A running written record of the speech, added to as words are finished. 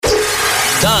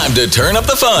Time to turn up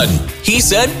the fun. He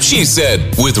said, she said,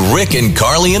 with Rick and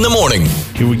Carly in the morning.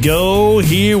 Here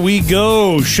we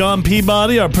go. Sean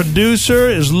Peabody, our producer,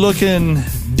 is looking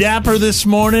dapper this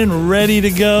morning, ready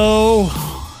to go.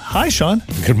 Hi, Sean.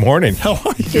 Good morning. How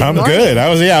are you? I'm good. I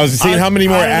was seeing how many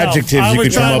more adjectives you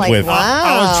could come up with. Wow.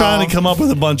 I was trying to come up with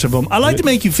a bunch of them. I like to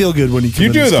make you feel good when you come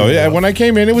in You the do, though. studio. Yeah, when I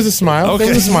came in, it was a smile. Okay.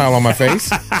 There was a smile on my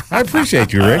face. I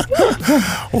appreciate you, Rick.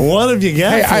 What have you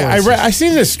got Hey, for us? I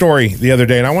seen this story the other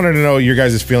day, and I wanted to know your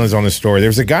guys' feelings on this story.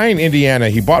 There's a guy in Indiana.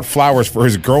 He bought flowers for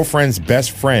his girlfriend's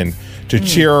best friend to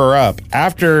cheer her up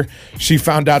after she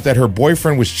found out that her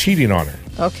boyfriend was cheating on her.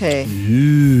 Okay.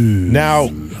 Now,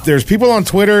 there's people on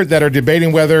Twitter that are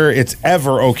debating whether it's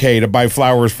ever okay to buy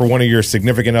flowers for one of your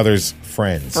significant other's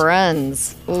friends.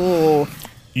 Friends. Ooh.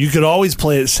 You could always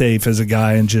play it safe as a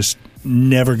guy and just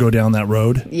never go down that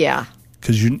road Yeah.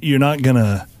 because you're not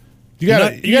gonna. You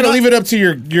gotta leave it up to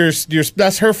your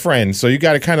that's her friend, so you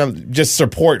gotta kind of just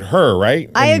support her, right?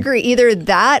 I agree. Either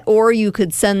that or you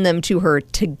could send them to her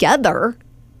together.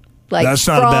 Like That's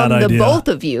not a from bad the idea. both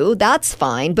of you, that's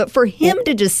fine. But for him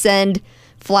to just send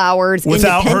flowers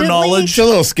Without her independently, knowledge? It's a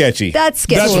little sketchy. that's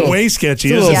sketchy. That's way sketchy.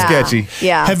 It's a little Isn't it? sketchy.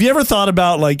 Yeah. Have you ever thought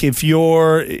about like if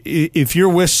you're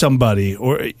with somebody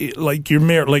or like you're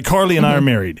married, like Carly and I are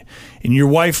married, and your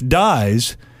wife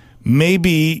dies?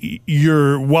 Maybe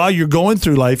while you're going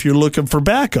through life, you're looking for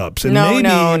backups, and maybe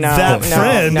that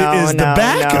friend is the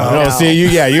backup. No, see, you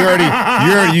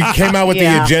came out with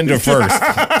the agenda first.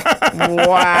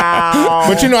 Wow.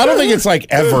 But I don't think it's like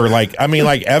ever.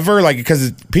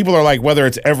 Because people are like whether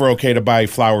it's ever okay to buy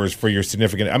flowers for your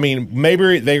significant. I mean,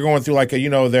 maybe they're going through like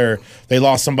they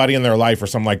lost somebody in their life or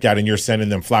something like that, and you're sending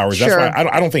them flowers. Sure. That's why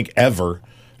I don't think ever.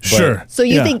 Sure. So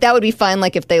you think that would be fine,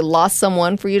 like if they lost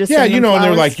someone for you to send them and flowers?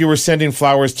 they're like you were sending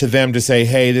flowers to them to say,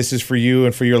 hey, this is for you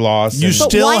and for your loss. You and-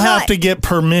 still why have not? to get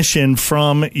permission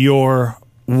from your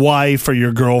wife or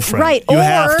your girlfriend. Right. You or,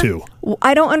 have to.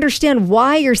 I don't understand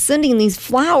why you're sending these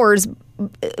flowers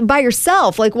by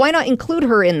yourself. Like, why not include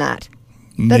her in that?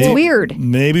 That's weird.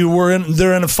 Maybe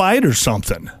they're in a fight or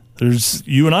something.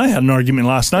 You and I had an argument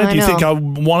last night. I Do you know. think I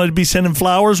wanted to be sending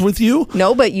flowers with you?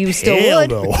 No, but you still Hell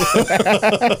would. no.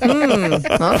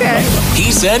 Okay.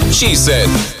 He said, she said.